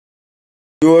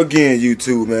Go again,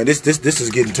 YouTube, man. This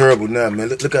is getting terrible now, man.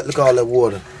 Look at all that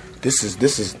water. This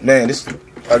is man. This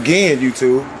again,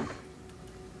 YouTube.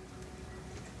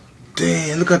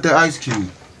 Damn, look at that ice cube.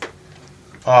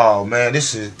 Oh man,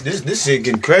 this shit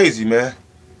getting crazy, man.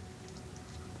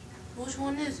 Which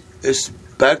one is it? It's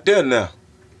back there now.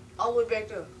 All the way back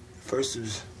there. First it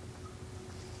was,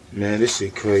 man, this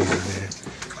shit crazy, man.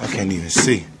 I can't even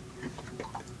see.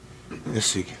 Let's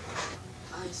see.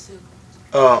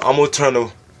 I'm gonna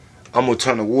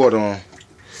turn the water on.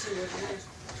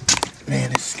 Man,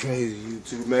 this is crazy,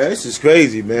 YouTube, man. This is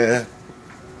crazy, man.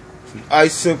 From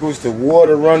icicles to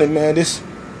water running, man.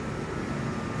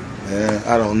 Man,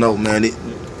 I don't know, man.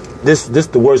 This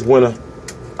the worst winter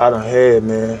I done had,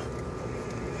 man.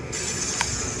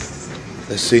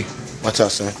 Let's see. Watch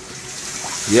out, son.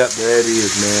 Yep, there it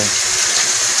is, man.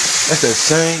 That's that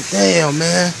same. Damn,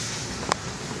 man.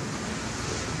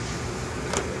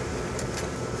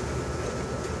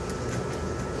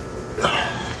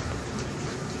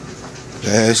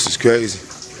 Man, this is crazy.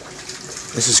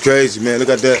 This is crazy, man. Look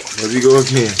at that. There we go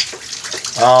again.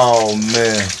 Oh,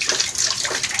 man. It's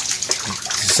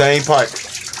the same pipe.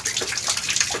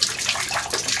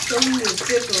 So you need a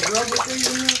stick of rubber thing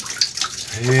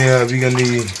in there? Yeah, we gonna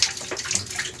need.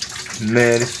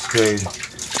 Man, this is crazy.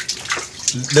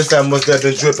 This time must have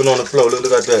been dripping on the floor. Look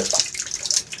at that.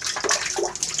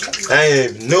 I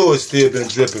ain't even know it's still been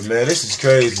dripping, man. This is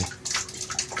crazy.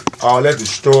 All that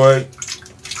destroyed.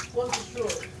 What's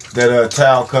destroyed? That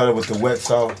towel cutter with the wet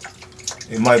saw.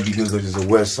 It might be because it's a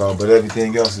wet saw, but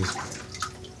everything else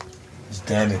is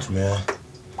damaged, man.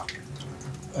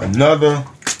 Another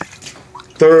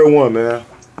third one, man.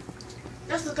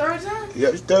 That's the third time? Yeah,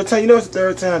 it's the third time. You know it's the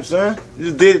third time, son. You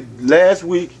just did it last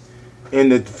week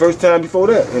and the first time before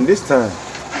that, and this time.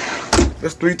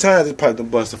 That's 3 times it piped the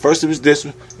bust. The first it was this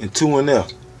one and 2 in there.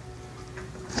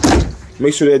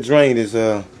 Make sure that drain is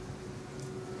man.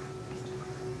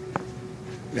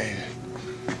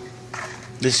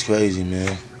 This is crazy,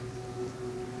 man.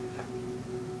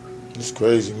 This is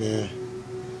crazy, man.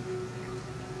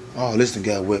 Oh, this thing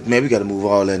got wet. Man, we gotta move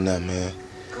all that now, man.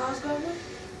 Cars got wet?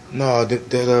 No,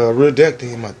 that rear deck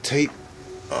thing, my tape.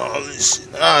 Oh, this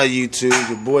shit. YouTube,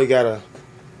 your boy got a.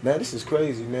 Man, this is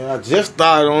crazy, man. I just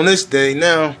started on this thing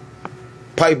now.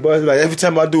 Pipe bust. Like every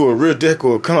time I do a rear deck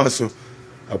or a console,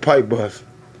 a pipe bust.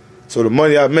 So the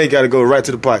money I make gotta go right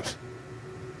to the pipes.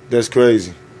 That's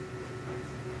crazy.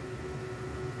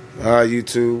 Alright,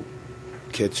 YouTube.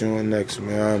 Catch you on next,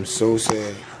 man. I'm so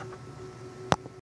sad.